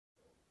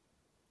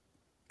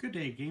Good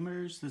day,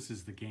 gamers. This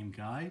is the Game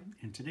Guy,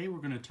 and today we're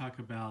going to talk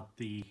about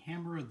the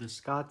Hammer of the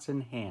Scots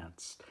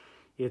Enhanced.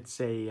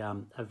 It's a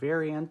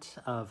variant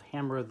of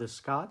Hammer of the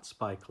Scots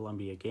by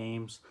Columbia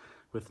Games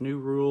with new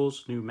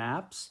rules, new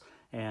maps,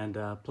 and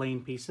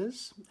playing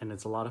pieces, and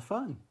it's a lot of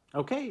fun.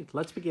 Okay,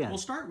 let's begin. We'll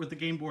start with the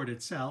game board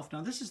itself.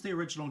 Now, this is the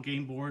original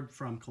game board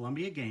from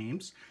Columbia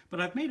Games, but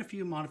I've made a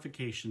few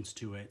modifications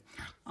to it.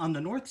 On the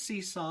North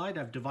Sea side,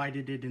 I've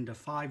divided it into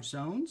 5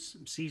 zones,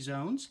 sea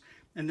zones,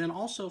 and then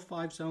also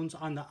 5 zones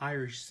on the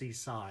Irish Sea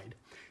side.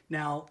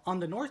 Now, on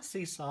the North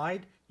Sea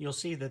side, you'll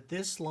see that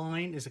this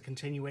line is a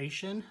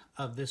continuation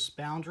of this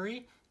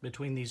boundary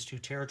between these two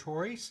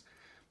territories.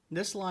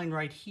 This line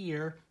right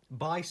here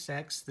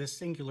bisects this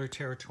singular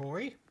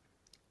territory.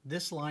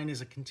 This line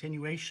is a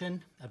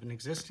continuation of an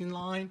existing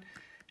line,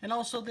 and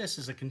also this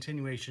is a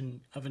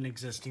continuation of an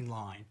existing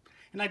line.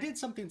 And I did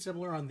something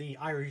similar on the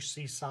Irish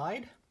Sea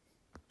side.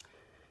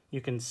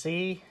 You can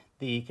see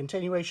the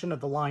continuation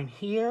of the line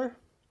here,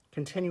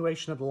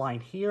 continuation of the line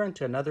here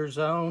into another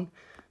zone.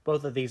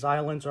 Both of these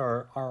islands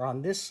are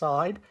on this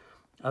side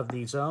of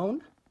the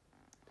zone.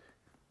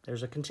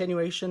 There's a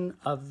continuation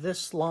of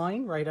this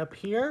line right up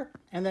here,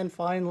 and then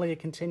finally a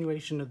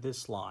continuation of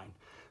this line.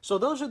 So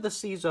those are the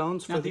sea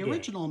zones for the game. Now, the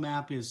original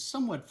map is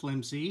somewhat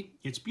flimsy.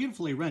 It's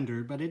beautifully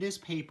rendered, but it is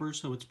paper,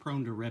 so it's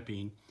prone to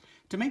ripping.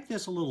 To make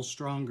this a little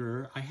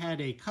stronger, I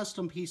had a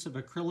custom piece of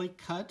acrylic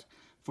cut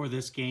for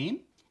this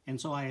game, and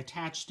so I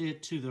attached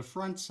it to the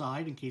front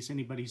side in case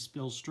anybody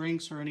spills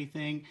drinks or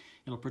anything.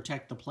 It'll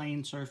protect the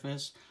playing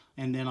surface.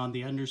 And then on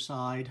the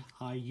underside,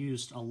 I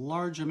used a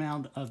large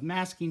amount of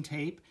masking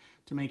tape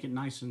to make it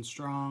nice and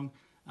strong,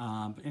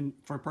 and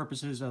for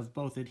purposes of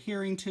both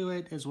adhering to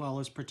it as well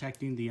as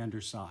protecting the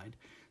underside.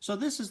 So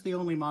this is the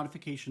only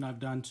modification I've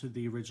done to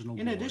the original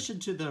board. In addition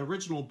to the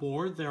original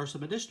board, there are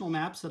some additional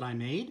maps that I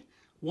made.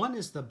 One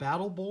is the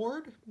battle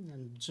board,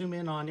 and zoom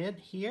in on it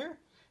here.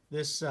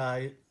 This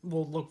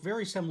will look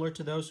very similar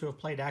to those who have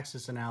played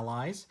Axis and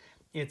Allies.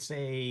 It's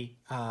an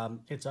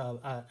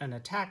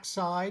attack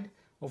side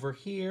over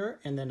here,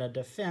 and then a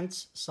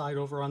defense side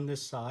over on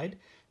this side.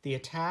 The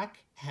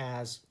attack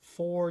has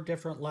 4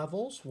 different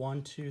levels,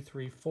 1, 2,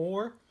 3,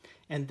 4,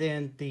 and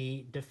then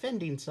the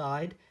defending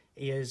side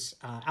is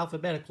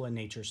alphabetical in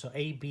nature, so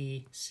A,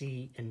 B,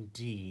 C, and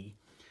D.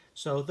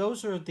 So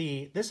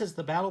this is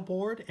the battle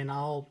board, and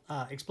I'll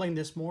explain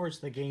this more as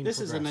the game progresses.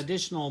 This is an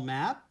additional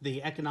map,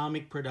 the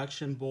economic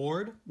production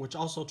board, which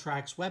also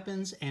tracks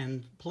weapons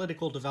and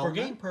political development.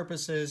 For game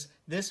purposes,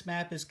 this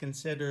map is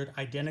considered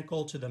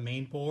identical to the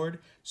main board,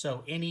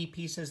 so any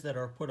pieces that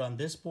are put on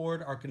this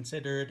board are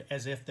considered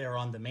as if they're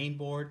on the main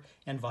board,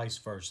 and vice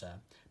versa.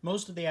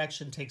 Most of the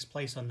action takes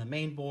place on the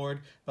main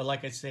board, but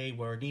like I say,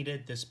 where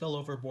needed, the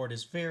spillover board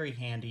is very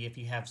handy if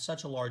you have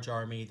such a large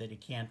army that you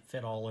can't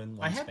fit all in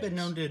one space. I have been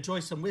known to enjoy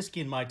some whiskey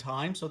in my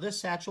time, so this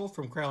satchel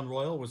from Crown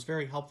Royal was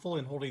very helpful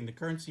in holding the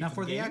currency. Now,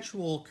 for the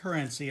actual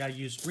currency, I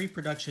used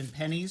reproduction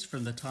pennies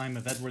from the time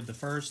of Edward I,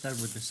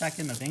 Edward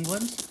II of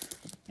England.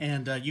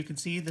 And you can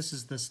see this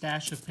is the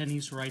stash of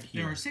pennies right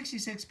here. There are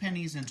 66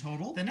 pennies in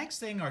total. The next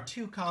thing are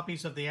 2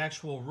 copies of the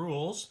actual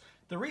rules.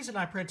 The reason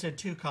I printed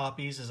 2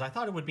 copies is I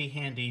thought it would be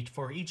handy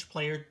for each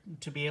player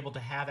to be able to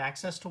have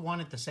access to one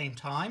at the same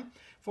time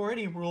for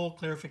any rule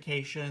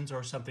clarifications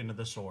or something of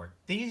the sort.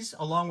 These,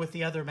 along with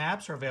the other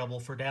maps, are available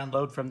for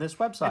download from this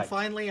website. And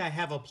finally, I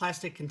have a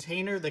plastic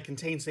container that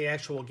contains the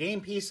actual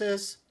game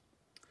pieces.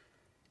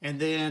 And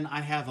then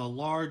I have a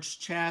large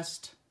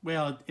chest.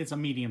 Well, it's a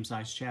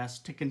medium-sized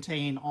chest to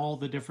contain all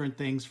the different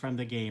things from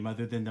the game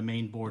other than the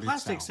main board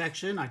itself. Plastic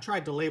section, I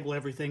tried to label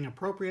everything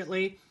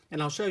appropriately, and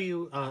I'll show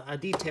you a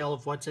detail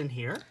of what's in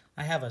here.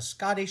 I have a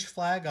Scottish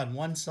flag on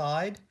one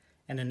side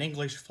and an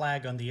English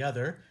flag on the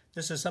other.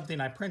 This is something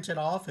I printed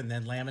off and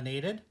then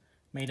laminated.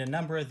 Made a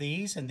number of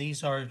these, and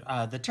these are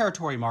the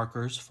territory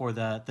markers for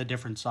the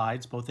different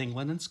sides, both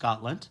England and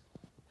Scotland.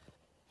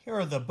 Here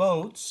are the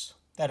boats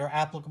that are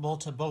applicable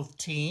to both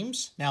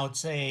teams. Now,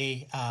 it's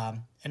an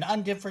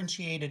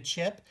undifferentiated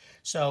chip,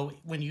 so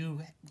when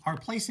you are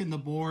placing the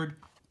boat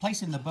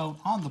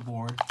on the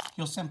board,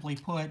 you'll simply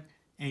put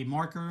a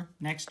marker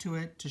next to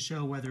it to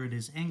show whether it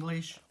is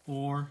English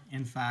or,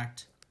 in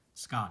fact,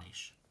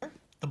 Scottish.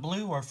 The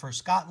blue are for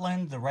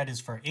Scotland, the red is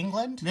for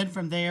England. Then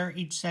from there,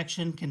 each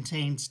section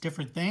contains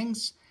different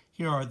things.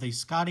 Here are the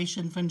Scottish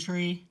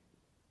infantry,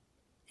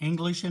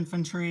 English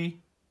infantry,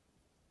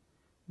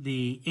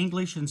 the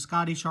English and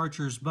Scottish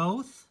archers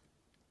both,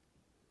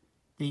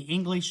 the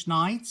English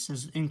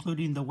knights,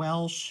 including the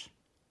Welsh,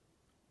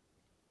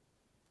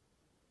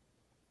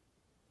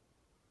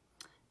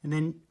 and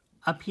then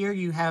up here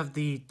you have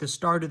the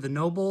start of the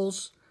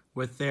nobles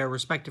with their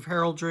respective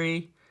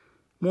heraldry,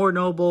 more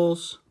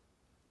nobles,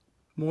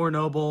 more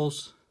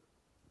nobles,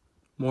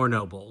 more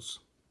nobles.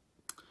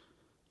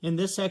 In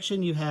this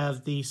section you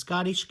have the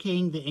Scottish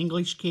king, the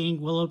English king,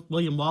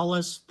 William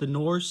Wallace, the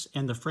Norse,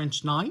 and the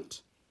French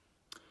knight.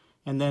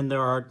 And then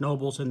there are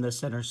nobles in the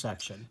center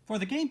section. For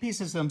the game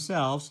pieces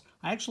themselves,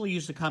 I actually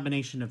used a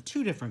combination of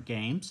 2 different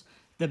games.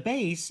 The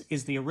base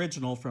is the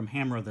original from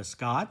Hammer of the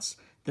Scots.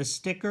 the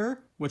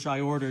sticker, which I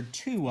ordered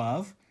 2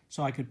 of,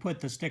 so I could put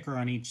the sticker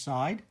on each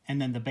side,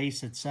 and then the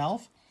base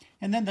itself.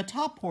 And then the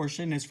top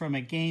portion is from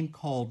a game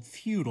called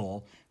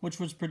Feudal, which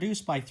was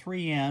produced by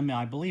 3M,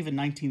 I believe in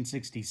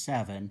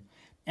 1967.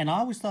 And I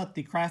always thought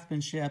the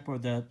craftsmanship or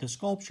the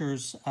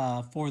sculptures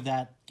for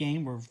that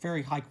game were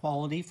very high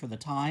quality for the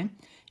time,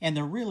 and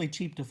they're really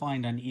cheap to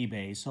find on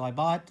eBay. So I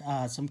bought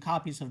some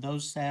copies of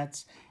those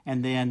sets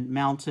and then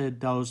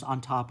mounted those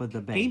on top of the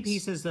base. Game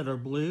pieces that are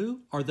blue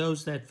are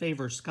those that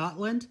favor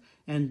Scotland,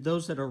 and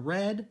those that are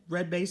red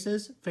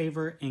bases,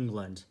 favor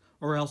England,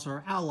 or else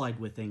are allied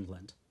with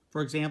England.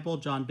 For example,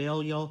 John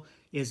Balliol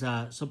is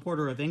a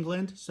supporter of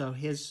England, so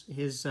his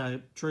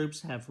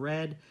troops have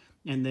red,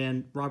 and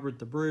then Robert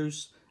the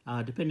Bruce,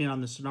 depending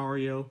on the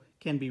scenario,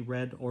 can be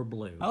red or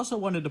blue. I also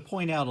wanted to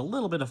point out a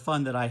little bit of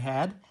fun that I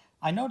had.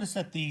 I noticed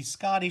that the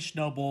Scottish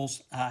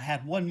nobles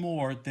had one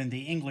more than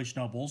the English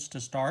nobles to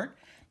start,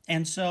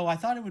 and so I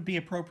thought it would be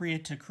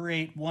appropriate to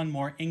create one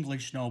more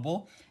English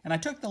noble, and I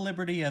took the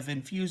liberty of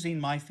infusing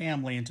my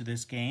family into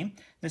this game.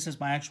 This is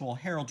my actual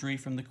heraldry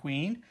from the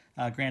Queen,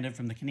 granted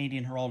from the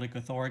Canadian Heraldic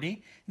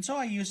Authority, and so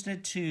I used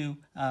it to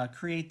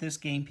create this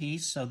game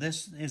piece. So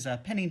this is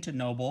a Pennington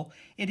noble.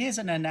 It is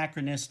an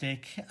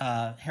anachronistic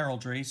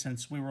heraldry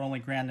since we were only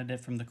granted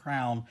it from the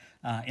Crown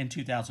in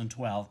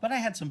 2012, but I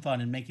had some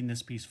fun in making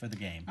this piece for the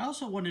game. I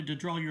also wanted to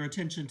draw your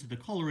attention to the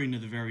coloring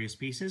of the various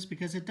pieces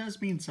because it does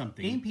mean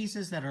something. Game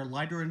pieces that are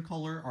lighter in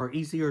color are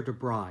easier to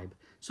bribe.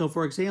 So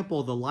for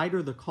example, the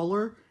lighter the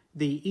color,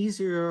 the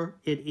easier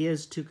it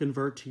is to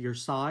convert to your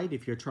side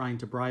if you're trying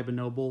to bribe a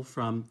noble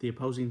from the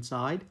opposing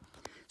side.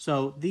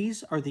 So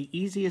these are the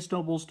easiest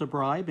nobles to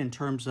bribe in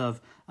terms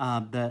of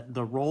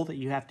the roll that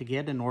you have to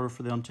get in order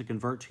for them to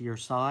convert to your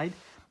side.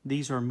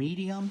 These are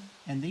medium,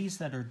 and these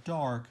that are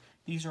dark,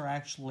 these are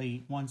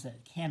actually ones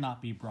that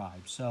cannot be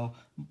bribed. So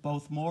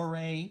both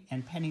Moray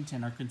and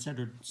Pennington are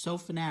considered so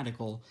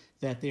fanatical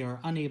that they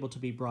are unable to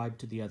be bribed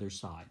to the other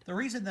side. The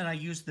reason that I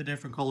used the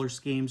different color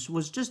schemes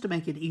was just to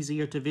make it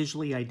easier to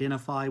visually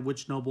identify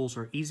which nobles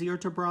are easier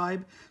to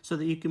bribe so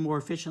that you can more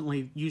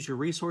efficiently use your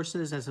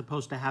resources as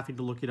opposed to having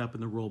to look it up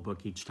in the rule book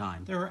each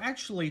time. There are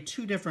actually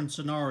 2 different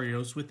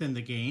scenarios within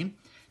the game.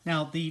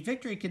 Now, the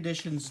victory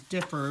conditions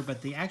differ,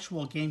 but the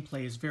actual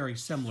gameplay is very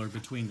similar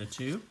between the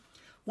 2.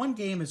 One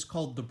game is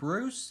called The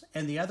Bruce,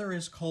 and the other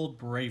is called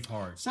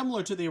Braveheart.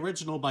 Similar to the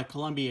original by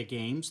Columbia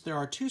Games, there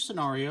are 2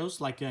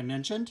 scenarios, like I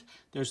mentioned.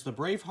 There's the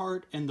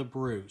Braveheart and the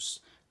Bruce.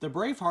 The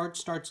Braveheart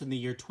starts in the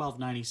year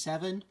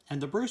 1297,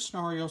 and the Bruce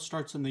scenario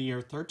starts in the year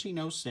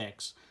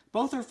 1306.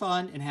 Both are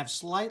fun and have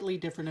slightly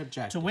different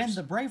objectives. To win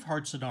the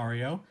Braveheart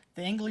scenario,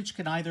 the English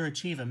can either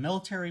achieve a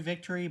military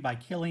victory by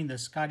killing the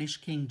Scottish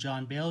King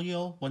John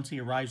Balliol once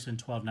he arrives in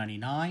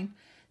 1299.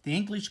 The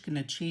English can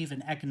achieve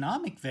an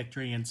economic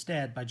victory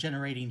instead by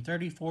generating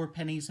 34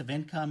 pennies of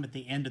income at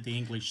the end of the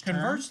English term.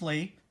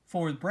 Conversely,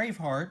 for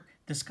Braveheart,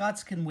 the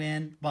Scots can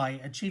win by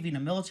achieving a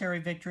military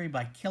victory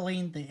by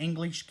killing the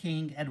English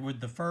King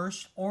Edward I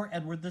or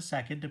Edward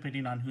II,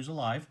 depending on who's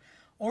alive,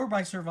 or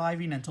by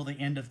surviving until the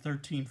end of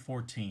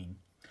 1314.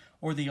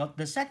 Or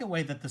the second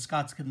way that the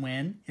Scots can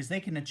win is they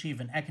can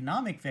achieve an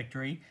economic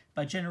victory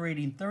by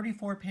generating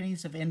 34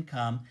 pennies of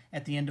income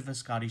at the end of a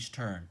Scottish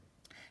turn.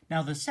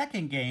 Now, the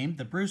second game,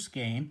 the Bruce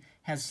game,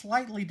 has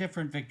slightly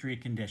different victory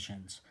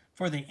conditions.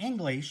 For the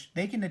English,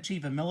 they can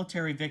achieve a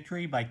military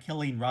victory by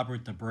killing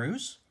Robert the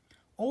Bruce,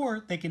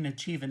 or they can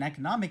achieve an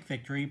economic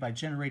victory by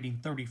generating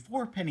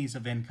 34 pennies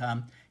of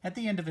income at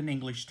the end of an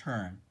English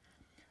turn.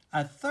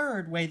 A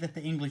third way that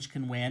the English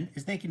can win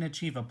is they can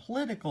achieve a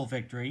political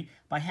victory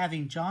by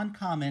having John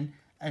Comyn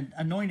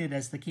anointed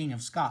as the King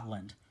of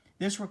Scotland.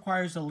 This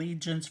requires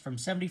allegiance from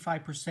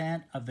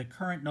 75% of the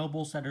current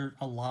nobles that are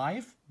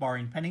alive,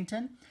 barring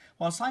Pennington,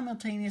 while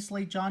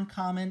simultaneously John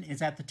Comyn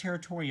is at the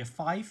territory of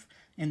Fife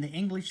in the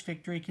English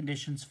victory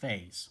conditions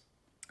phase.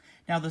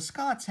 Now, the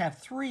Scots have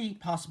 3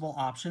 possible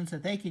options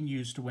that they can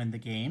use to win the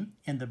game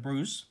in the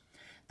Bruce.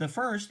 The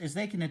first is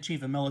they can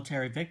achieve a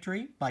military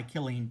victory by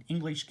killing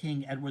English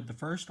King Edward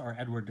I or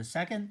Edward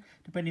II,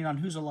 depending on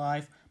who's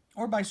alive,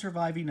 or by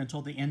surviving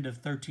until the end of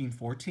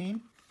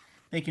 1314.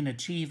 They can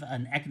achieve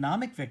an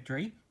economic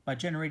victory by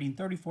generating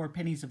 34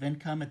 pennies of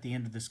income at the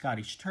end of the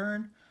Scottish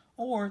turn,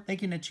 or they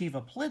can achieve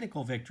a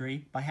political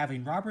victory by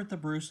having Robert the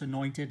Bruce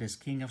anointed as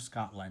King of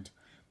Scotland.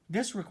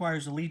 This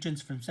requires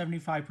allegiance from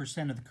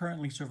 75% of the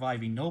currently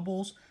surviving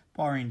nobles,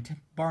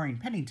 barring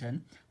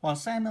Pennington, while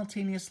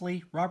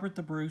simultaneously Robert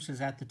the Bruce is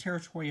at the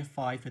territory of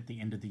Fife at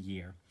the end of the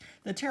year.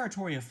 The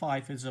territory of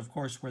Fife is, of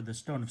course, where the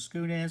Stone of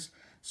Scone is,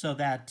 so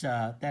that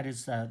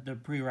is the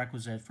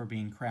prerequisite for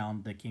being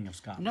crowned the King of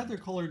Scotland. Another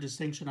color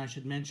distinction I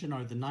should mention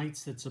are the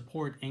knights that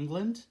support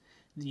England.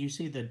 You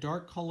see the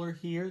dark color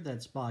here,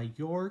 that's by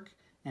York,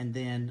 and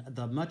then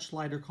the much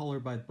lighter color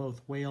by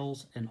both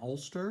Wales and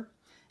Ulster.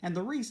 And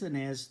the reason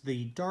is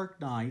the Dark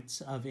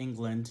Knights of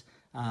England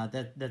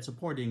that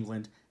support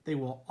England, they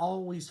will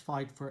always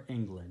fight for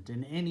England.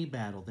 In any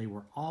battle, they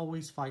will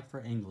always fight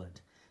for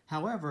England.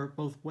 However,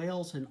 both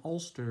Wales and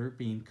Ulster,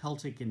 being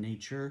Celtic in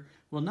nature,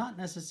 will not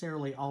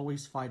necessarily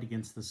always fight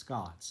against the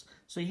Scots.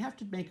 So you have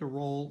to make a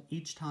roll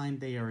each time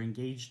they are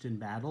engaged in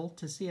battle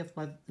to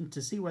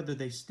see whether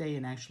they stay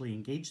and actually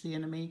engage the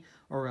enemy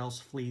or else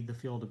flee the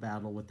field of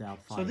battle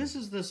without fighting. So this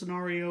is the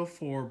scenario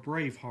for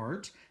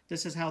Braveheart.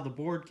 This is how the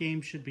board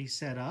game should be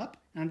set up.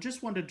 And I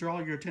just want to draw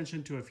your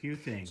attention to a few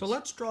things. So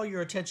let's draw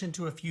your attention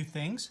to a few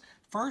things.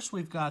 First,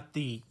 we've got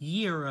the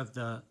year of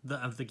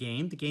the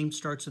game. The game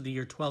starts in the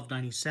year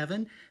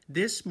 1297.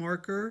 This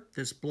marker,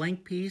 this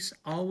blank piece,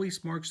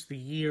 always marks the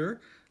year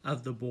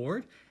of the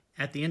board.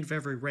 At the end of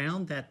every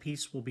round, that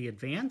piece will be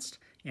advanced,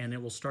 and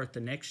it will start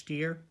the next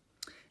year.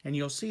 And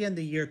you'll see in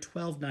the year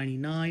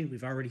 1299,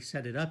 we've already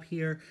set it up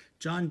here,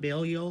 John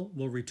Balliol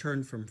will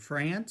return from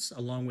France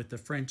along with the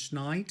French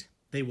knight.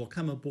 They will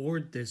come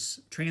aboard this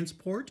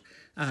transport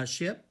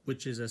ship,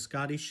 which is a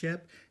Scottish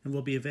ship, and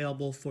will be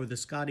available for the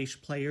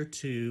Scottish player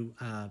to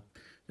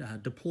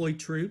deploy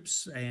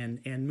troops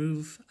and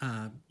move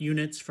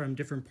units from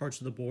different parts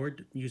of the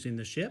board using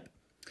the ship.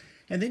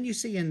 And then you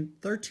see in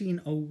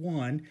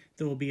 1301,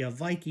 there will be a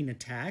Viking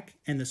attack,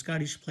 and the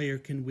Scottish player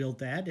can wield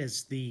that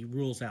as the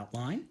rules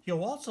outline.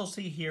 You'll also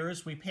see here,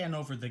 as we pan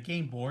over the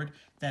game board,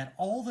 that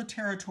all the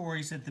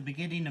territories at the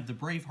beginning of the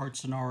Braveheart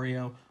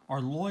scenario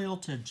are loyal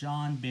to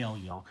John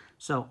Balliol.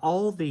 So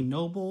all the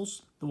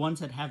nobles, the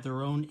ones that have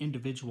their own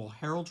individual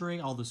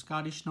heraldry, all the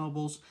Scottish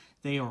nobles,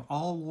 they are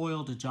all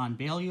loyal to John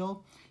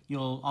Balliol.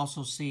 You'll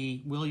also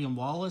see William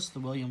Wallace. The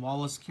William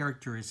Wallace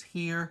character is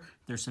here.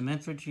 There's some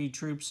infantry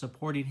troops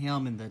supporting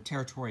him in the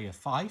territory of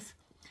Fife.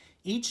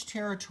 Each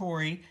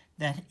territory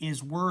that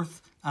is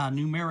worth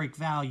numeric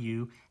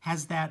value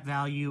has that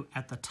value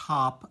at the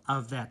top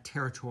of that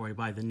territory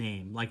by the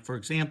name. Like, for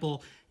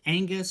example,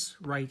 Angus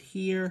right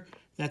here,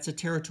 that's a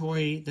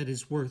territory that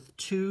is worth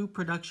 2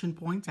 production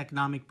points,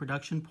 economic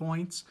production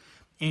points.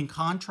 In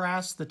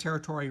contrast, the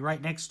territory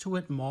right next to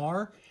it,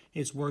 Mar,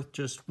 is worth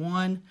just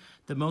 1.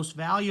 The most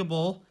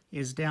valuable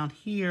is down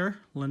here,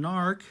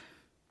 Menteith.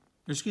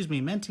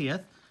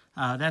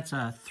 That's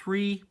a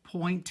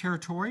 3-point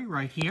territory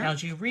right here. Now,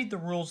 as you read the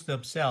rules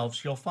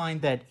themselves, you'll find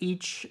that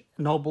each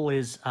noble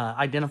is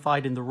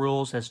identified in the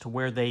rules as to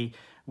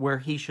where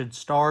he should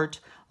start,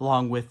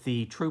 along with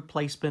the troop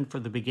placement for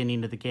the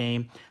beginning of the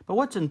game. But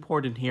what's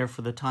important here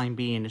for the time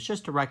being is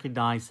just to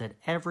recognize that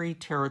every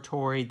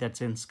territory that's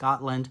in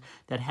Scotland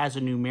that has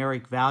a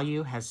numeric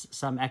value, has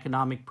some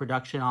economic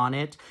production on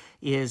it,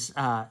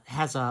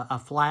 has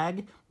a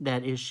flag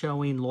that is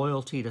showing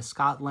loyalty to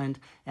Scotland,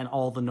 and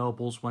all the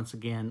nobles, once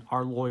again,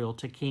 are loyal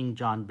to King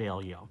John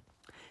Balliol.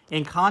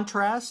 In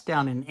contrast,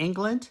 down in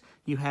England,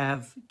 you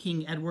have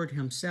King Edward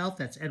himself.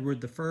 That's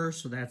Edward I,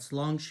 so that's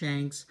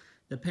Longshanks.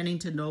 The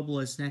Pennington noble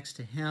is next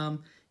to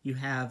him. You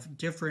have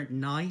different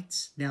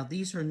knights. Now,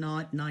 these are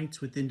not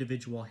knights with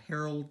individual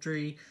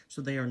heraldry, so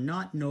they are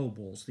not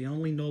nobles. The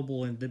only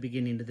noble in the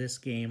beginning of this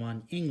game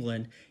on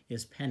England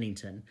is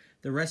Pennington.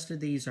 The rest of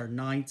these are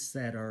knights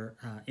that are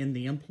in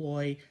the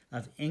employ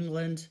of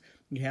England.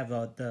 You have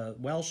the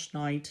Welsh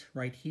knight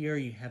right here.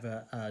 You have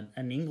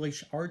an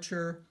English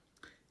archer,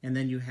 and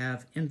then you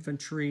have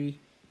infantry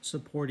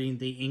supporting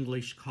the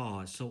English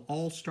cause. So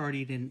all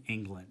starting in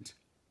England.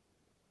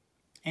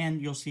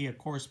 And you'll see a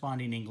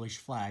corresponding English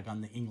flag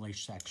on the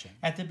English section.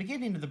 At the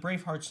beginning of the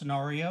Braveheart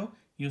scenario,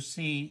 you'll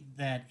see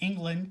that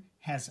England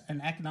has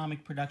an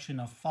economic production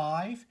of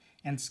 5,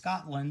 and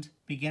Scotland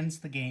begins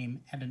the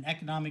game at an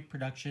economic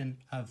production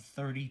of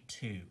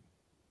 32.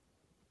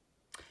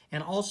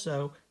 And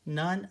also,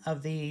 none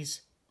of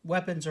these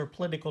weapons or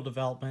political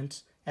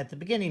developments at the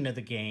beginning of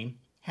the game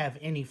have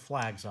any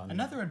flags on them.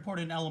 Another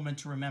important element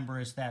to remember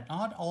is that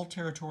not all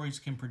territories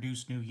can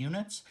produce new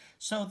units,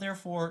 so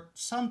therefore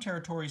some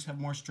territories have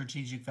more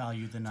strategic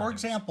value than others. For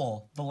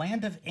example, the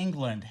land of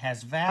England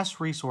has vast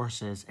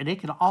resources and it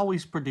can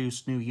always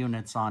produce new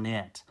units on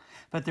it.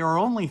 But there are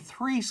only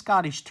 3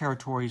 Scottish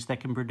territories that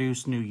can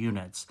produce new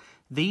units.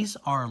 These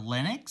are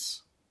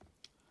Lennox,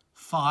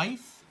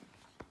 Fife,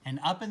 and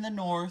up in the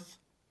north,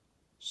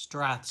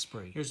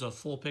 Strathspey. Here's a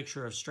full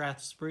picture of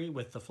Strathspey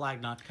with the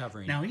flag not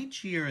covering. Now,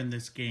 each year in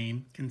this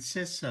game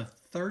consists of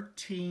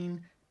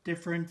 13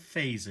 different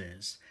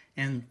phases,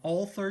 and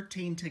all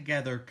 13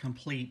 together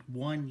complete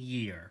 1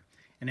 year.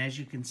 And as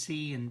you can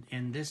see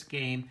in this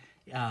game,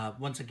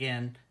 once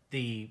again,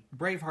 the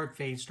Braveheart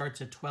phase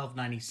starts at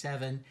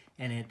 1297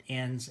 and it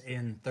ends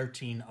in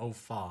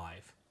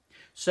 1305.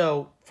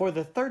 So for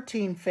the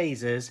 13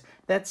 phases,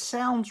 that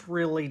sounds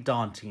really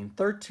daunting.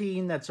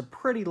 13, that's a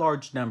pretty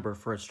large number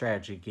for a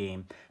strategy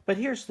game. But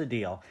here's the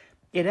deal.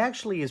 It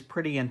actually is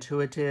pretty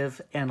intuitive,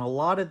 and a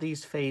lot of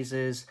these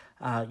phases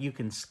you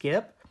can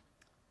skip.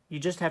 You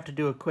just have to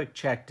do a quick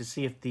check to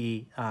see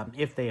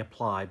if they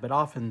apply, but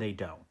often they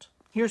don't.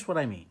 Here's what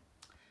I mean.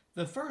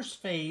 The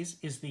first phase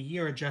is the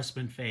year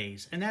adjustment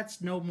phase, and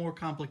that's no more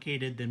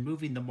complicated than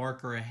moving the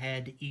marker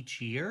ahead each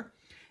year.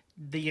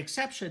 The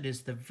exception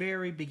is the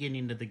very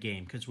beginning of the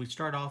game, because we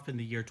start off in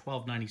the year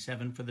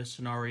 1297 for this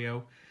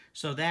scenario.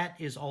 So that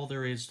is all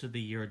there is to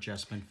the year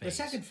adjustment phase.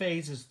 The second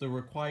phase is the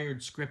required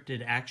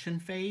scripted action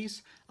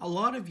phase. A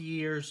lot of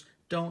years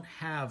don't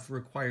have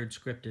required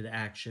scripted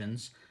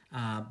actions,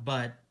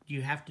 but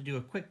you have to do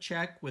a quick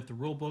check with the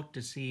rulebook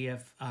to see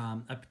if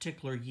a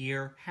particular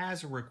year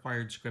has a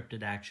required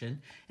scripted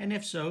action. And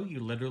if so, you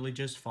literally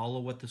just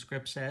follow what the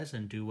script says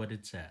and do what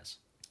it says.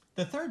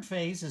 The third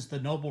phase is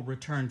the noble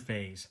return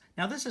phase.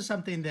 Now this is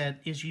something that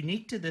is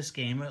unique to this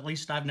game, at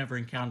least I've never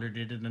encountered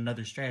it in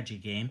another strategy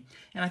game,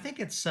 and I think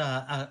it's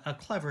a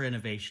clever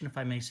innovation, if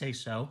I may say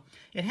so.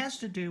 It has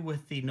to do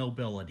with the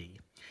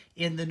nobility.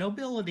 In the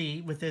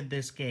nobility within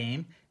this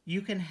game,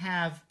 you can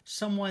have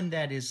someone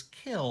that is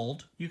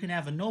killed, you can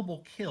have a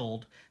noble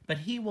killed, but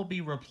he will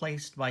be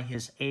replaced by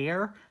his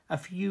heir a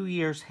few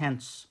years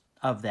hence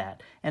of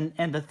that.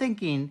 And the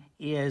thinking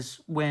is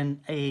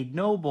when a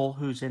noble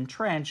who's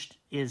entrenched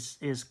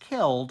is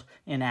killed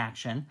in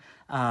action,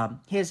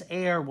 his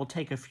heir will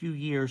take a few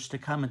years to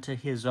come into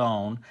his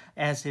own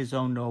as his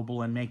own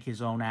noble and make his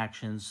own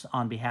actions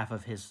on behalf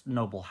of his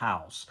noble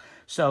house.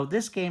 So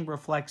this game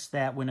reflects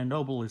that when a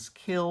noble is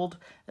killed,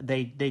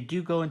 they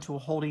do go into a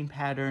holding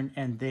pattern,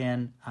 and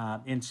then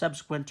in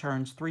subsequent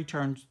turns,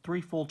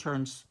 three full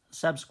turns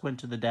subsequent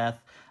to the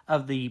death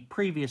of the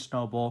previous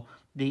noble,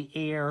 the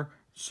heir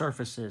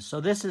surfaces. So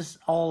this is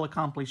all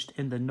accomplished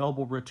in the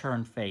noble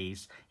return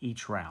phase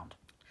each round.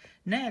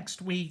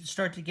 Next, we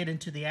start to get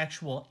into the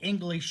actual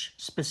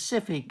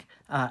English-specific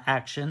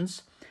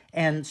actions.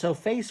 And so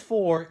phase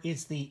 4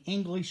 is the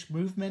English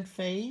movement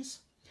phase.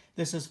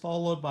 This is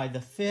followed by the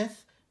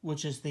 5th,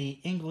 which is the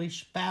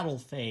English battle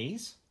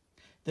phase.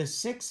 The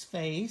 6th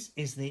phase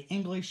is the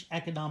English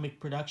economic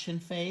production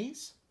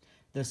phase.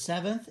 The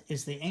 7th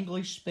is the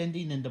English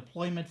spending and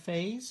deployment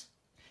phase.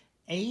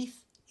 8th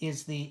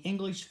is the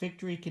English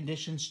victory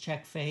conditions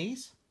check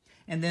phase.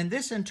 And then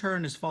this in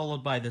turn is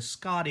followed by the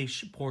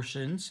Scottish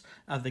portions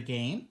of the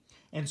game.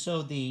 And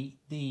so the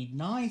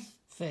 9th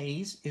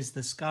phase is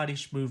the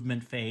Scottish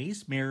movement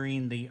phase,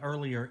 mirroring the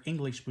earlier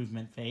English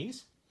movement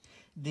phase.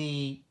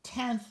 The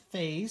 10th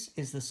phase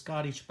is the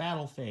Scottish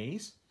battle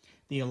phase.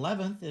 The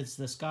 11th is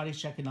the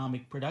Scottish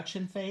economic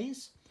production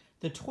phase.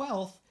 The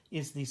 12th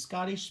is the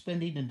Scottish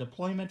spending and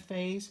deployment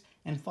phase.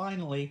 And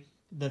finally,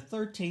 the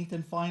 13th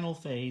and final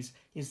phase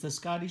is the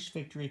Scottish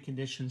victory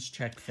conditions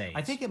check phase.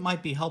 I think it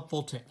might be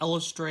helpful to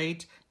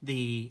illustrate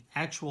the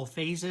actual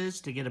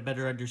phases to get a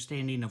better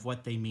understanding of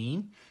what they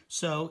mean.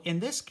 So in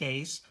this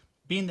case,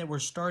 being that we're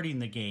starting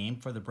the game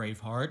for the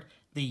Braveheart,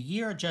 the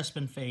year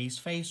adjustment phase,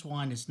 phase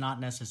 1, is not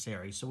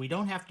necessary. So we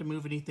don't have to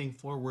move anything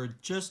forward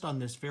just on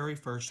this very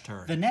first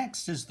turn. The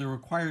next is the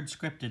required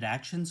scripted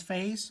actions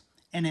phase.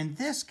 And in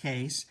this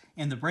case,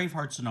 in the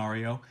Braveheart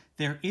scenario,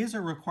 there is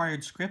a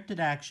required scripted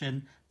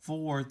action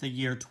for the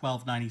year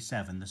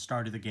 1297, the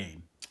start of the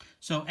game.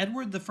 So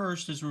Edward I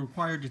is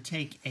required to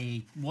take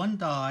a 1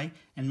 die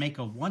and make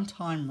a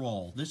one-time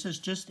roll. This is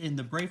just in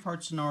the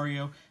Braveheart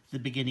scenario, the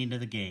beginning of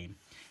the game.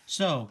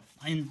 So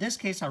in this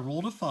case, I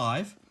rolled a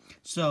 5.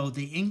 So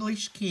the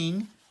English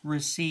king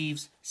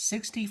receives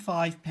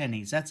 65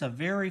 pennies. That's a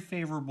very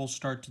favorable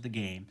start to the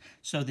game.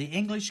 So the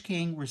English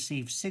king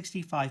receives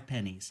 65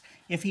 pennies.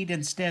 If he'd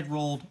instead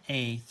rolled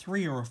a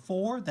 3 or a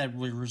 4, that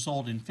would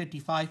result in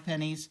 55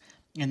 pennies.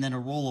 And then a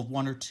roll of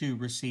 1 or 2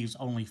 receives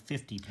only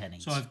 50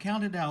 pennies. So I've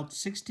counted out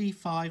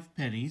 65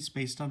 pennies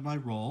based on my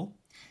roll.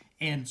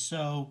 And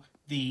so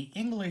the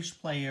English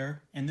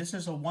player, and this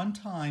is a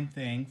one-time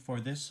thing for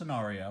this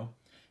scenario,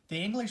 the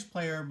English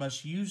player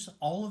must use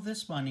all of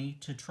this money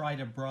to try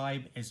to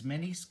bribe as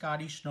many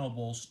Scottish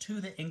nobles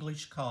to the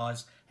English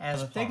cause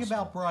as possible. The thing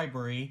about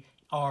bribery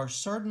are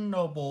certain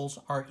nobles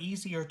are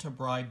easier to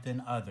bribe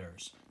than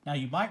others. Now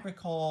you might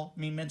recall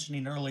me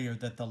mentioning earlier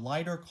that the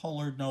lighter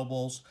colored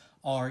nobles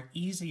are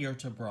easier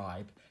to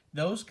bribe.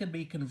 Those can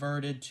be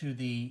converted to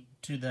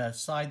the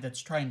side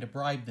that's trying to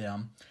bribe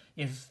them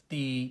if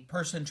the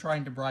person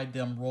trying to bribe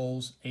them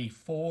rolls a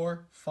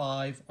 4,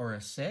 5, or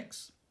a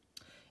 6.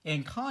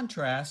 In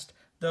contrast,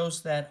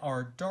 those that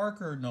are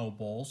darker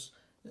nobles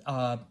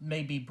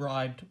may be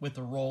bribed with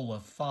a roll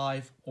of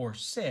 5 or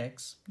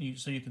 6,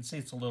 so you can see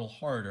it's a little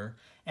harder.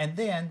 And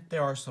then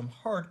there are some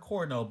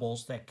hardcore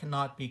nobles that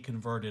cannot be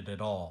converted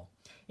at all.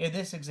 In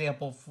this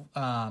example,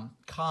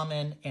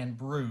 Common and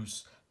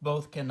Bruce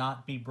both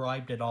cannot be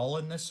bribed at all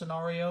in this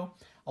scenario,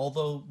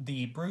 although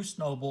the Bruce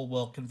noble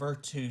will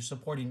convert to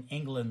supporting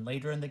England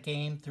later in the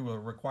game through a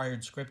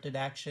required scripted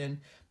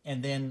action,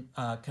 and then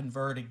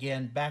convert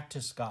again back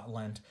to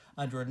Scotland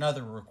under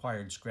another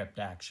required script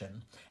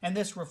action. And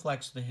this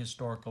reflects the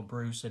historical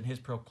Bruce and his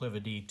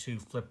proclivity to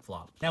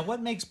flip-flop. Now,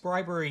 what makes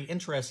bribery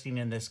interesting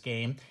in this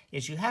game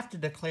is you have to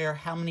declare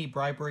how many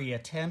bribery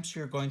attempts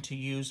you're going to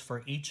use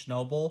for each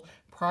noble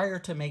prior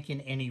to making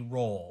any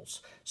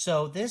rolls.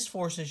 So this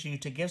forces you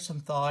to give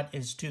some thought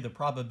as to the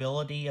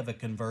probability of a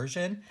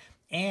conversion,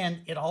 and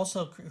it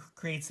also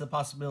creates the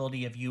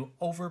possibility of you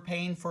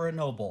overpaying for a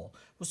noble.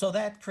 So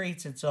that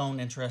creates its own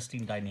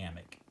interesting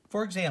dynamic.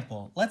 For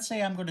example, let's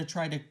say I'm going to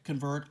try to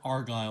convert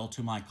Argyle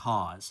to my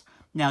cause.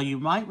 Now, you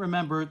might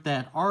remember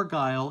that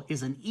Argyle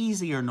is an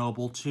easier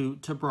noble to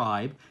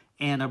bribe,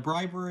 and a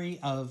bribery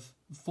of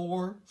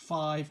 4,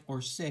 5,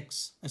 or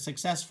 6, a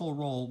successful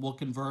roll will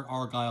convert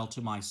Argyle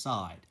to my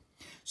side.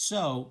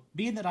 So,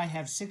 being that I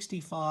have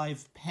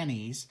 65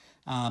 pennies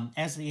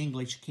as the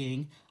English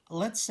king,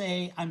 let's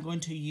say I'm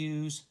going to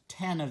use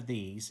 10 of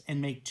these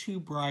and make 2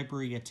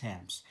 bribery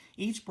attempts.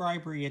 Each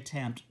bribery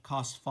attempt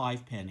costs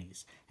 5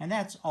 pennies, and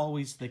that's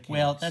always the case.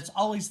 Well, that's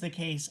always the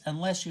case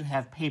unless you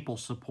have papal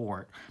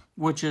support,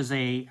 which is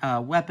a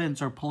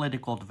weapons or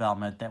political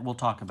development that we'll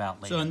talk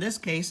about later. So in this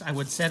case, I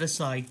would set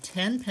aside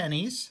 10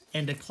 pennies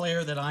and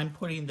declare that I'm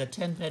putting the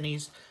 10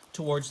 pennies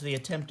towards the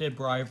attempted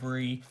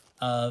bribery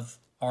of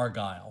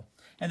Argyle.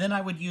 And then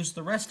I would use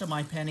the rest of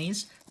my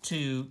pennies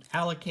to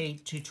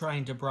allocate to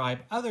trying to bribe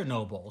other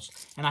nobles.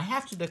 And I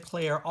have to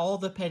declare all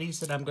the pennies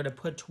that I'm going to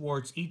put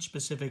towards each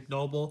specific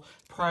noble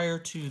prior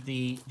to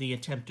the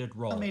attempted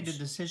rolls. I made a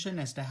decision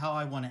as to how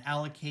I want to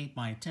allocate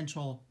my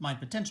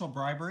potential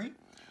bribery.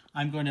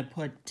 I'm going to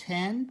put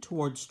 10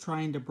 towards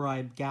trying to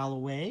bribe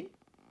Galloway.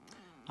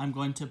 I'm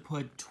going to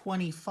put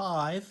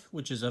 25,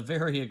 which is a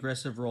very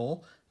aggressive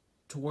roll,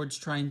 towards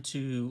trying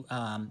to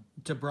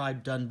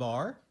bribe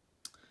Dunbar.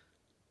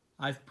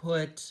 I've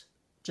put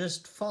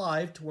just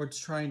 5 towards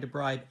trying to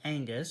bribe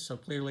Angus, so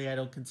clearly I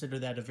don't consider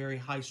that a very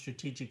high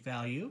strategic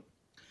value.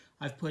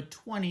 I've put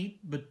 20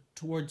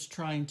 towards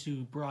trying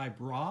to bribe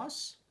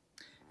Ross,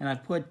 and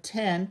I've put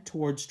 10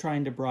 towards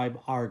trying to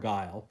bribe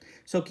Argyle.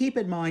 So keep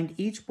in mind,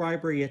 each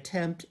bribery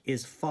attempt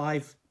is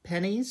 5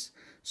 pennies.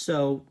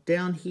 So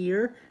down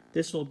here,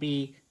 this will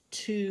be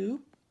 2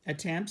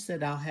 attempts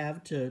that I'll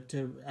have to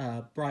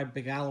bribe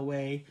the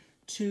Galloway,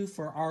 2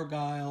 for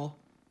Argyle,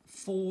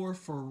 4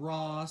 for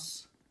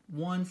Ross,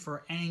 1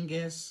 for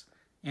Angus,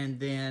 and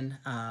then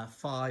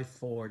 5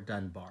 for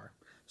Dunbar.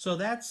 So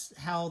that's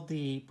how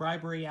the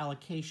bribery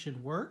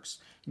allocation works.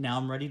 Now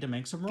I'm ready to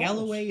make some rolls.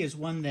 Galloway is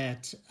one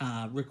that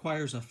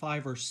requires a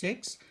 5 or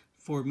 6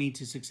 for me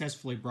to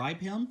successfully bribe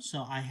him.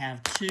 So I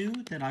have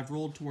 2 that I've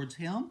rolled towards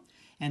him.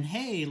 And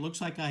hey,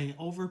 looks like I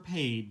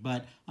overpaid,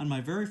 but on my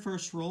very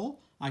first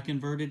roll, I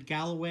converted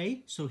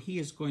Galloway, so he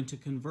is going to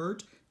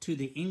convert to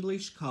the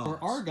English cause.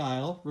 For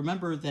Argyle,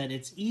 remember that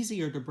it's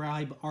easier to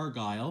bribe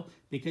Argyle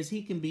because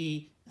he can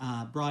be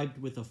bribed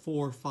with a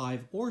 4,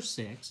 5, or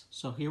 6.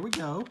 So here we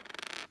go.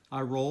 I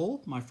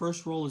roll. My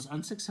first roll is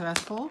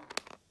unsuccessful.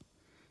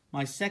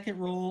 My second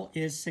roll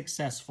is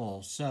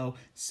successful. So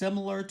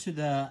similar to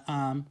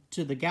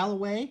the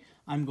Galloway,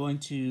 I'm going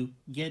to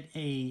get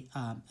a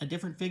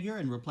different figure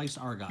and replace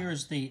Argyle.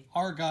 Here's the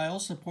Argyle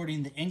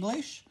supporting the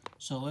English.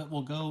 So it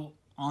will go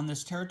on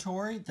this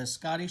territory. The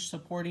Scottish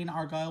supporting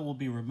Argyle will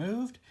be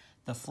removed.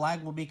 The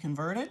flag will be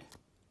converted.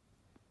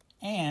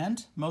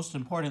 And most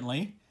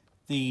importantly,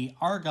 the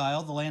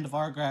Argyle, the land of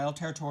Argyle,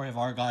 territory of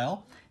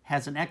Argyle,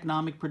 has an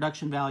economic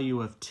production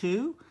value of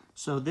 2.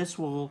 So this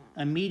will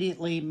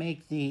immediately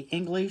make the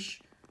English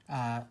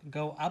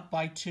go up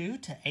by 2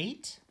 to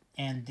 8,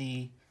 and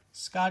the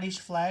Scottish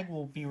flag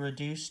will be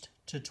reduced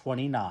to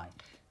 29.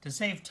 To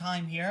save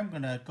time here, I'm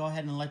going to go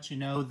ahead and let you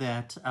know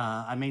that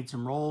I made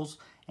some rolls,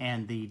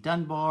 and the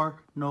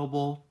Dunbar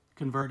noble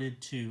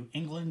converted to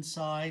England's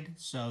side,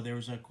 so there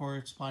was a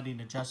corresponding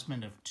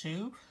adjustment of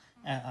 2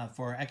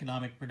 for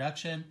economic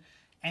production.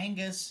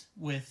 Angus,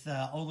 with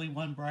only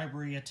 1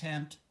 bribery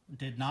attempt,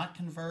 did not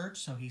convert,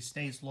 so he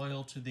stays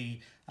loyal to the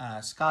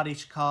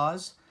Scottish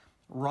cause.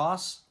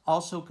 Ross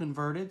also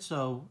converted,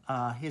 so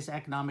his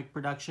economic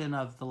production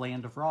of the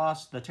land of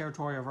Ross, the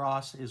territory of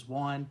Ross, is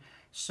 1.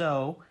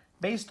 So,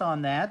 based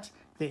on that,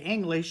 the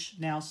English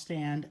now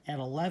stand at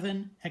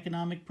 11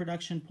 economic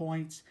production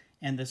points,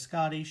 and the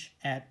Scottish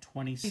at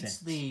 26. It's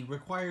the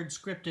required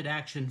scripted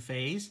action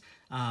phase.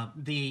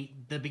 The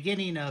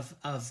beginning of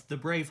the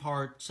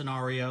Braveheart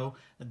scenario,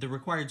 the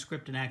required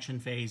scripted action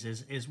phase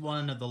is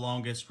one of the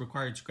longest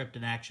required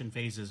scripted action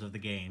phases of the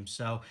game.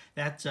 So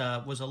that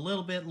was a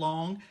little bit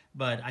long,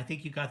 but I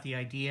think you got the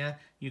idea.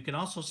 You can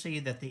also see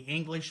that the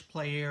English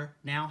player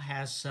now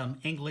has some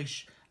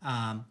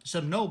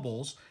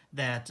nobles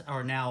that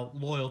are now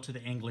loyal to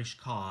the English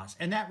cause.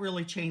 And that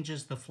really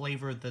changes the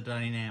flavor of the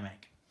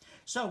dynamic.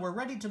 So we're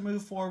ready to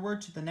move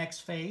forward to the next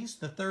phase.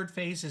 The third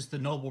phase is the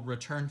noble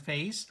return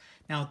phase.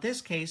 Now, in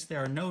this case,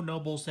 there are no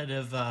nobles that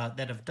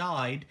have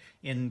died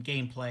in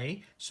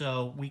gameplay,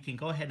 so we can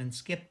go ahead and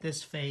skip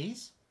this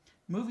phase.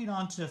 Moving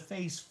on to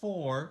phase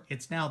 4,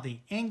 it's now the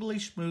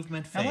English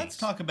movement phase. Now let's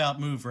talk about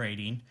move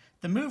rating.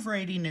 The move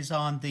rating is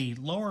on the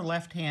lower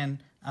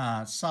left-hand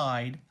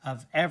side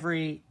of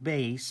every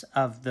base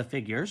of the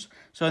figures.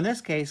 So in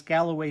this case,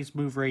 Galloway's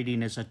move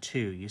rating is a 2.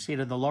 You see it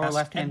in the lower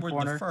left-hand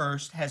corner.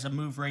 Edward I has a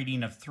move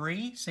rating of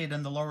 3. See it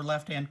in the lower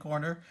left-hand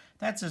corner?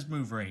 That's his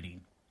move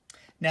rating.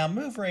 Now,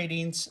 move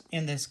ratings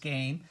in this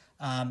game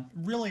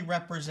really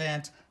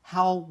represent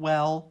how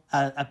well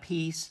a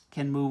piece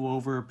can move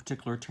over a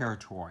particular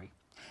territory.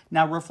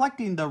 Now,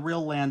 reflecting the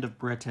real land of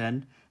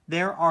Britain,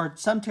 there are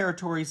some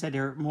territories that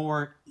are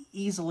more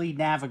easily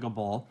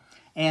navigable,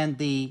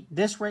 And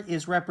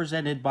is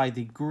represented by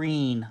the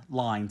green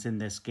lines in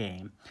this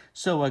game.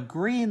 So a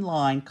green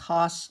line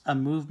costs a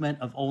movement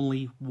of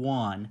only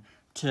 1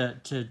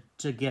 to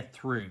get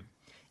through.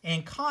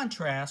 In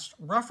contrast,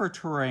 rougher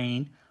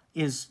terrain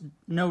is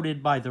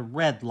noted by the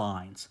red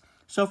lines.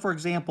 So for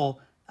example,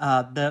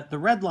 the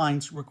red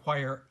lines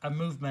require a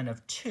movement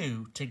of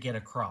 2 to get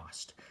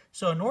across.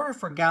 So in order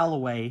for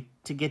Galloway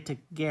to get to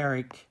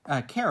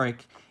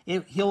Carrick,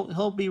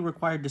 he'll be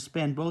required to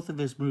spend both of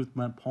his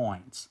movement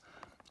points.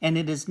 And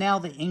it is now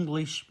the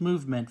English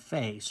movement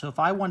phase. So if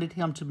I wanted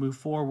him to move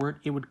forward,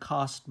 it would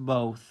cost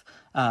both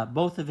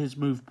of his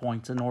move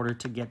points in order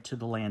to get to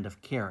the land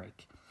of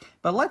Carrick.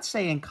 But let's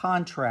say in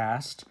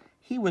contrast,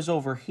 he was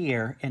over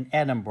here in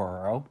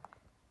Edinburgh.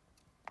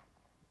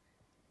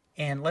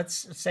 And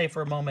let's say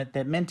for a moment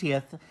that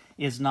Menteith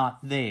is not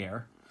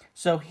there.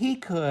 So he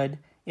could,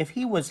 if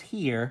he was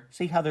here,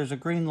 see how there's a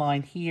green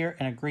line here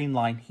and a green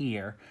line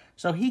here.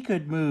 So he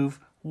could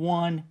move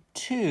 1,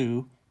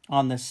 2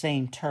 on the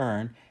same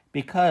turn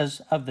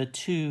because of the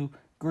 2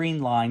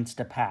 green lines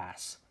to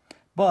pass.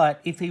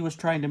 But if he was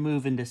trying to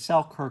move into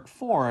Selkirk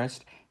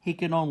Forest, he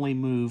can only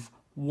move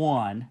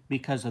 1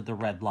 because of the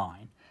red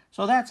line.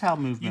 So that's how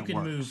movement works. You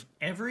can move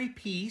every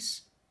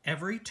piece,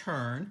 every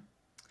turn,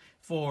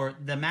 for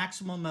the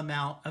maximum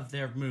amount of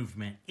their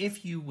movement,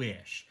 if you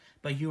wish.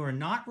 But you are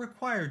not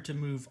required to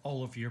move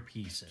all of your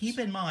pieces. Keep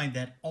in mind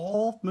that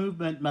all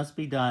movement must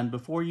be done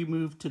before you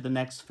move to the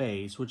next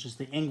phase, which is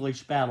the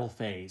English battle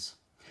phase.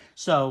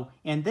 So,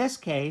 in this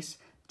case,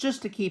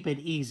 just to keep it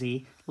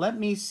easy, let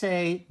me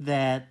say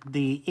that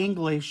the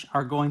English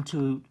are going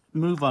to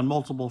move on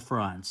multiple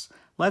fronts.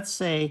 Let's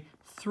say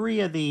 3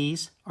 of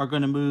these are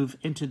going to move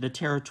into the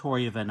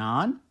territory of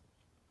Annan,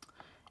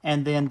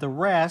 and then the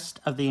rest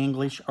of the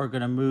English are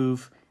going to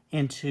move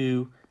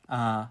into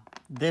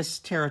this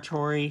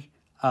territory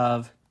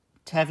of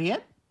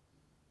Teviot.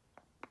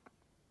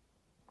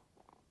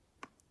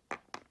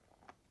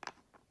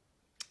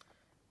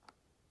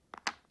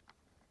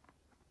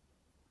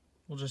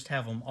 We'll just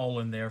have them all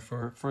in there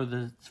for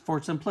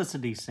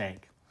simplicity's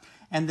sake.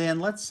 And then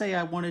let's say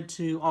I wanted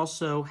to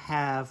also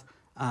have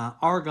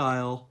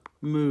Argyle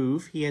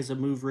move. He has a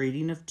move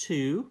rating of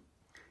 2,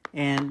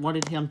 and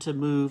wanted him to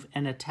move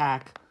and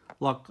attack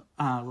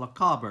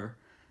Lochaber,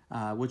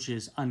 which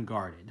is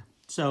unguarded.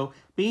 So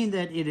being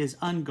that it is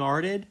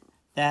unguarded,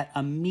 that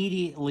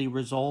immediately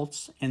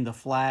results in the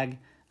flag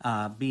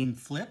being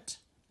flipped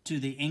to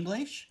the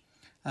English.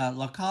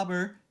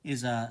 Lochaber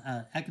is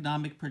an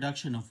economic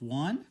production of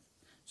 1.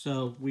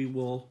 So we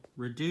will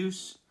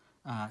reduce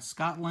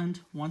Scotland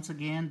once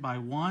again by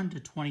 1 to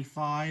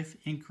 25,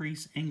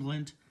 increase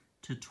England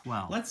to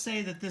 12. Let's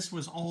say that this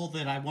was all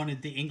that I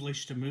wanted the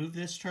English to move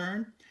this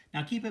turn.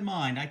 Now keep in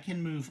mind, I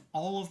can move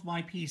all of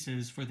my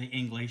pieces for the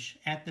English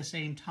at the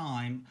same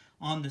time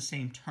on the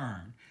same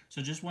turn.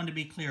 So just want to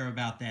be clear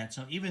about that.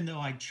 So even though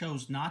I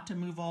chose not to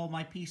move all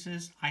my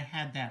pieces, I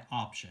had that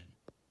option.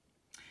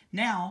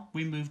 Now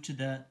we move to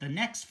the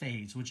next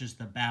phase, which is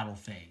the battle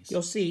phase.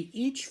 You'll see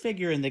each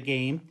figure in the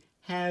game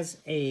has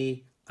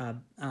a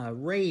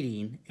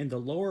rating in the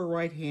lower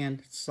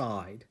right-hand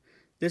side.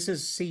 This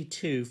is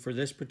C2 for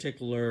this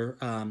particular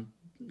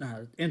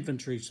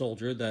infantry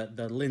soldier,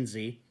 the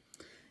Lindsay.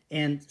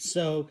 And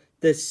so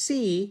the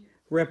C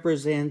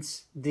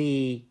represents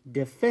the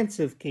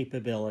defensive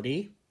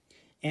capability,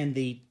 and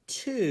the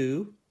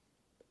 2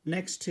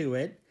 next to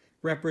it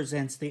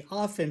represents the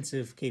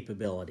offensive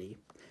capability.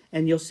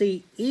 And you'll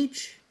see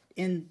each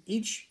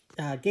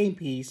game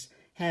piece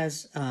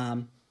has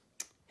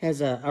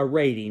a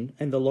rating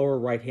in the lower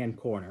right-hand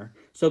corner.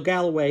 So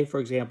Galloway, for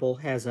example,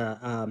 has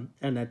an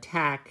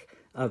attack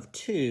of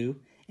 2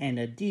 and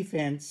a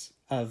defense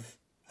of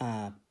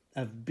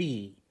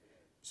B.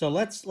 So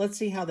let's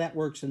see how that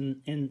works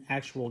in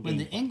actual game. When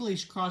the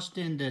English crossed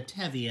into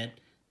Teviot,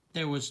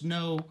 there was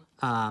no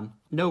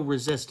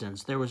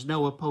resistance. There was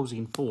no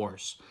opposing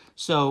force.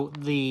 So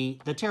the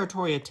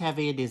territory of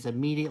Teviot is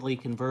immediately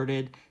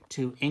converted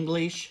to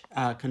English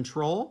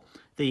control.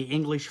 The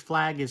English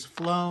flag is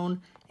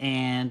flown,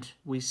 and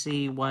we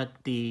see what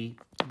the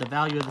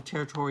value of the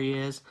territory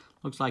is.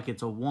 Looks like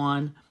it's a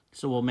 1.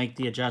 So we'll make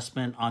the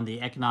adjustment on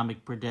the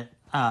economic production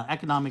map.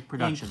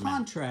 In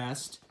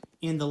contrast,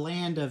 in the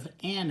land of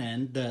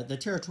Annan, the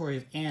territory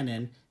of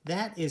Annan,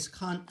 that is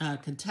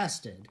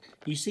contested.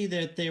 You see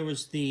that there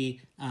was the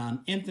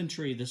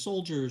infantry, the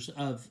soldiers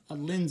of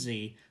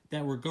Lindsay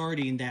that were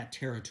guarding that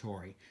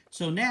territory.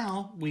 So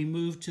now we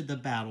move to the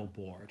battle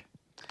board.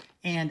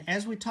 And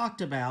as we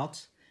talked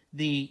about,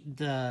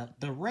 the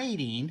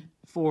rating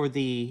for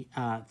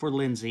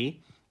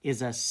Lindsay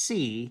is a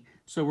C.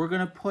 So we're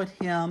going to put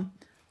him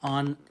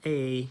on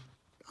the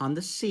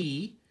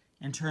C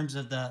in terms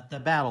of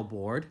the battle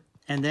board.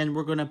 And then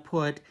we're going to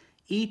put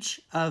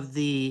each of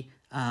the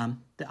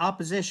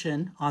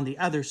opposition on the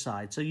other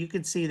side. So you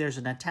can see there's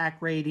an attack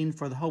rating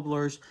for the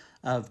Hobblers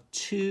of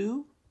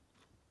 2.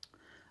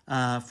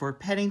 For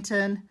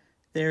Pennington,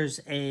 there's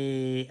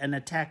an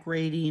attack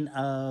rating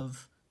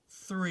of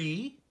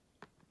 3.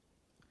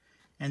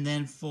 And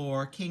then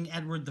for King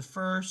Edward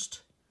I,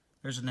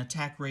 There's an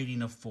attack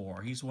rating of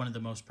 4. He's one of the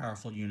most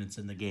powerful units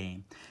in the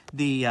game.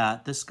 The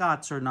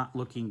Scots are not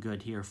looking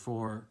good here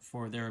for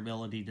their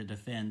ability to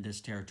defend this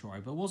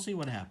territory, but we'll see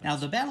what happens. Now,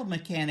 the battle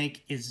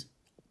mechanic is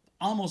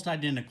almost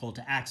identical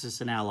to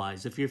Axis and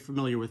Allies, if you're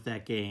familiar with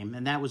that game,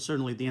 and that was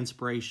certainly the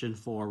inspiration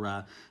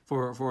for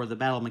the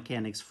battle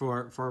mechanics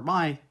for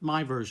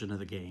my version of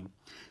the game.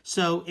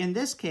 So in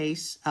this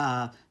case,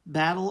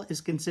 battle is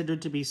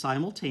considered to be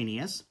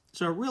simultaneous.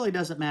 So it really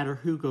doesn't matter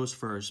who goes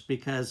first,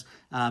 because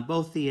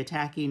both the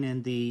attacking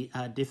and the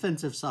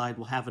defensive side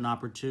will have an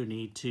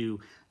opportunity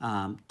to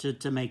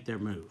make their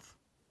move.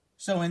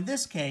 So in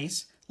this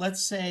case,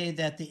 let's say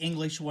that the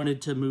English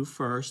wanted to move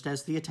first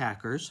as the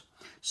attackers.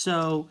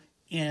 So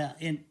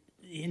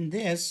in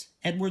this,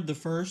 Edward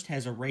I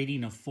has a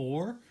rating of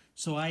 4.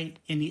 So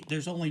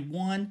there's only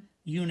one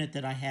unit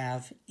that I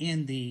have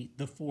in the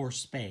 4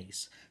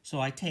 space. So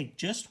I take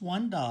just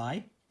one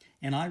die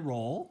and I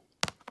roll.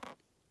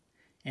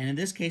 And in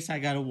this case, I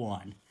got a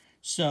 1.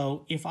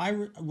 So if I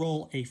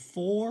roll a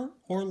 4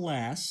 or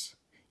less,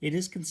 it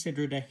is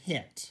considered a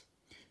hit.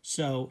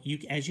 So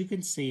as you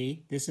can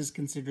see, this is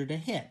considered a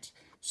hit.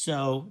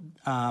 So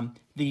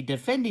the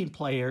defending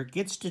player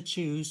gets to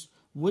choose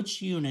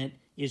which unit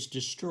is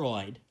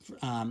destroyed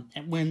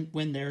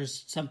when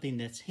there's something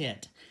that's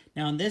hit.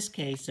 Now in this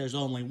case, there's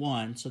only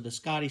one, so the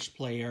Scottish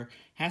player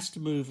has to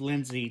move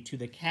Lindsay to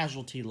the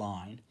casualty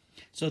line.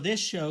 So this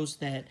shows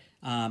that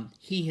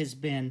he has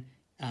been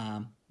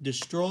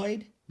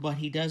destroyed, but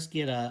he does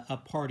get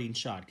a parting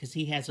shot because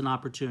he has an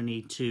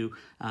opportunity to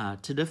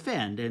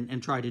defend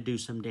and try to do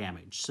some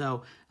damage.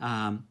 So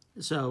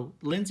so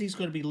Lindsay's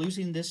going to be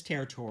losing this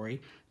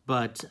territory,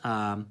 but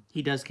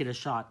he does get a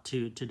shot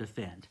to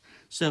defend.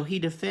 So he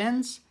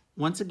defends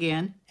once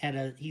again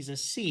he's a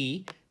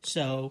C.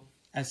 So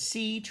a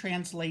C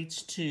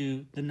translates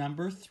to the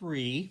number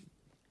 3.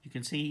 You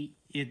can see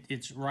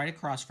it's right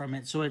across from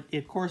it. So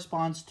it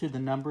corresponds to the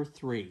number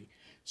 3.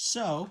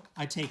 So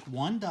I take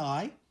one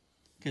die,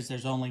 because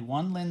there's only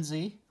one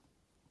Lindsay,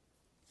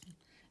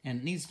 and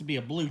it needs to be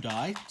a blue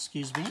die,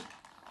 excuse me.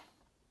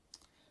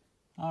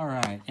 All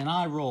right, and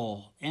I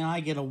roll, and I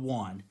get a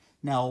 1.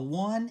 Now,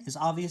 1 is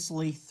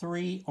obviously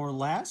 3 or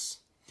less,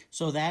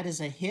 so that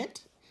is a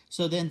hit.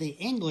 So then the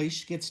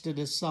English gets to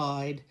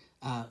decide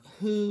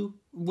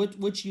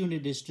which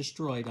unit is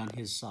destroyed on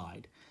his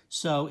side.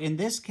 So in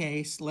this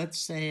case, let's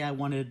say I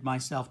wanted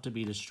myself to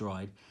be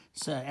destroyed,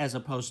 so as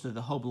opposed to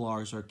the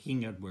Hoblars or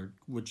King Edward,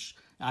 which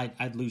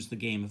I'd lose the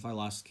game if I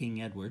lost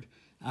King Edward.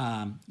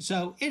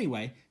 So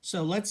anyway,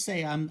 so let's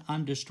say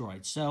I'm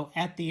destroyed. So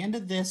at the end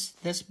of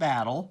this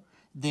battle,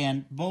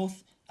 then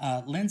both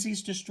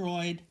Lindsay's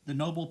destroyed, the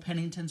noble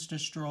Pennington's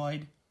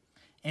destroyed,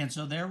 and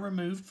so they're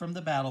removed from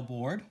the battle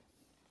board.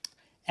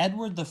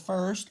 Edward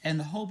I and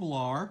the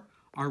Hoblar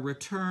are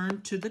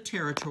returned to the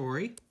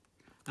territory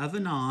of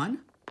Anon.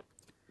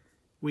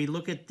 We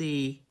look at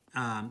the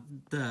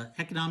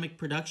economic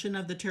production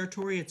of the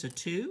territory. It's a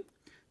 2.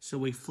 So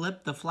we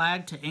flip the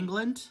flag to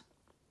England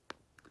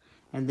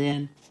and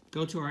then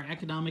go to our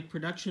economic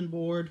production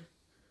board.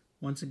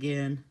 Once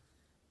again,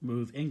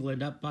 move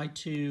England up by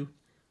 2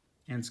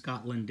 and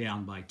Scotland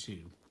down by 2.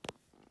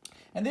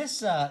 And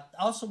this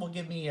also will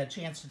give me a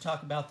chance to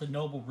talk about the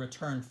noble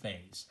return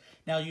phase.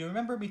 Now, you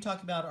remember me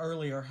talking about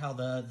earlier how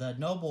the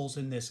nobles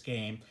in this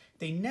game,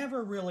 they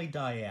never really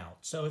die out.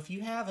 So if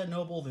you have a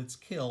noble that's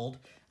killed,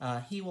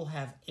 he will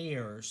have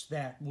heirs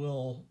that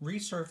will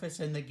resurface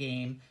in the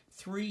game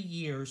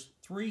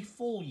 3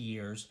 full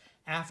years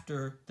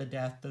after the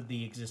death of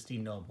the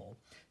existing noble.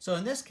 So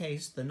in this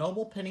case, the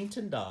noble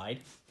Pennington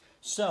died,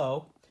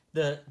 so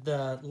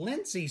the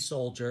Lindsay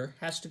soldier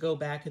has to go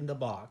back in the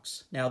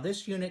box. Now,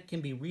 this unit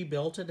can be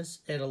rebuilt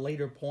at a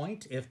later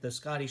point if the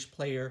Scottish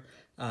player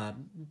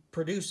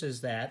produces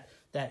that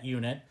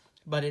unit,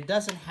 but it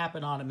doesn't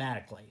happen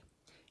automatically.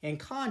 In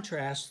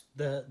contrast,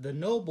 the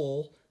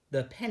noble,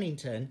 the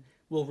Pennington,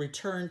 will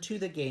return to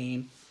the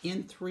game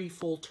in 3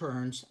 full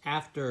turns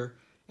after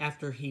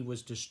he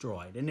was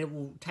destroyed, and it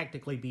will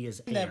technically be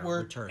his heir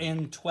return. In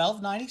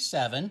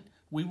 1297,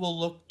 we will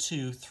look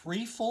to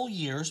 3 full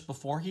years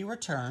before he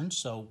returns,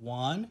 so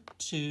 1,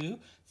 2,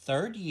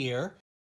 3rd year,